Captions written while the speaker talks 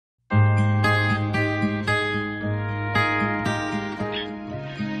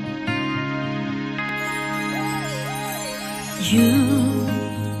You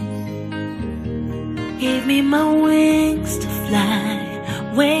gave me my wings to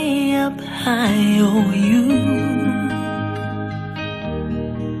fly way up high. Oh, you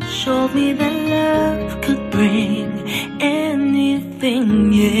showed me that love could bring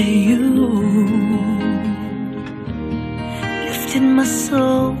anything. Yeah, you lifted my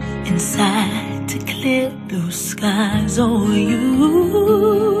soul inside to clear blue skies. Oh, you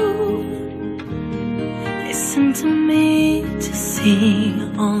listen to me to see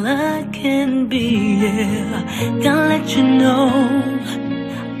all I can be. Yeah, gotta let you know,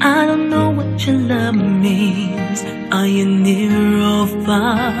 I don't know what your love means. Are you near or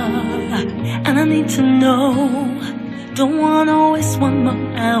far? And I need to know. Don't wanna waste one more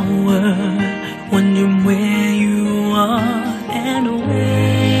hour wondering where you are and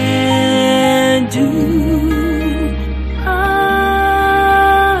where do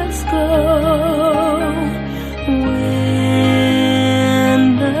hearts go when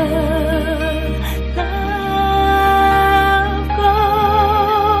the love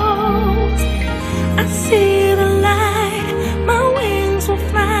goes. I see the light, my wings will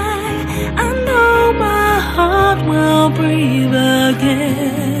fly. I know my heart will breathe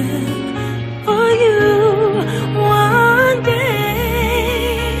again for you. One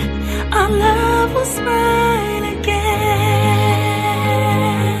day our love will smile again.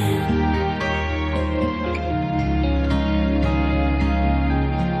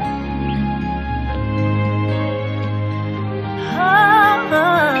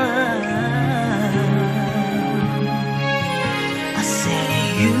 I say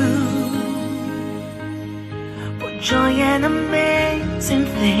you brought joy and amazing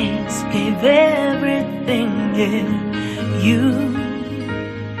things, gave everything. Yeah, you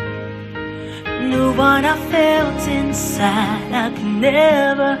knew what I felt inside. I could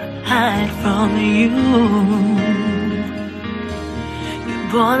never hide from you. You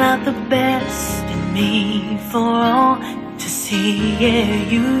brought out the best in me for all to see. Yeah,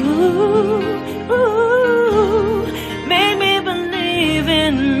 you made me believe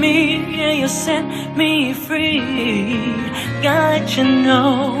in me. Yeah, you set me free. Gotta let you know,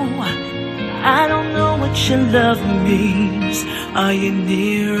 I don't know what your love means. Are you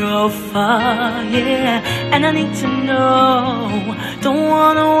near or far? Yeah, and I need to know. Don't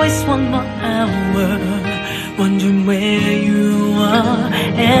wanna waste one more hour wondering where you are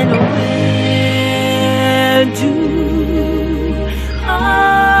and where do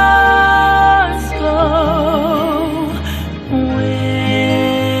hearts go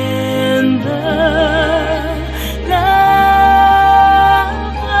when the love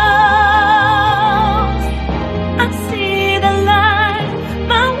goes. I see the light,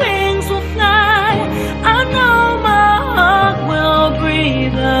 my wings will fly. I know my heart will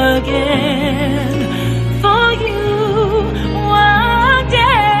breathe again for you. One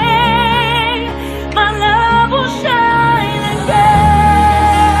day my love will shine.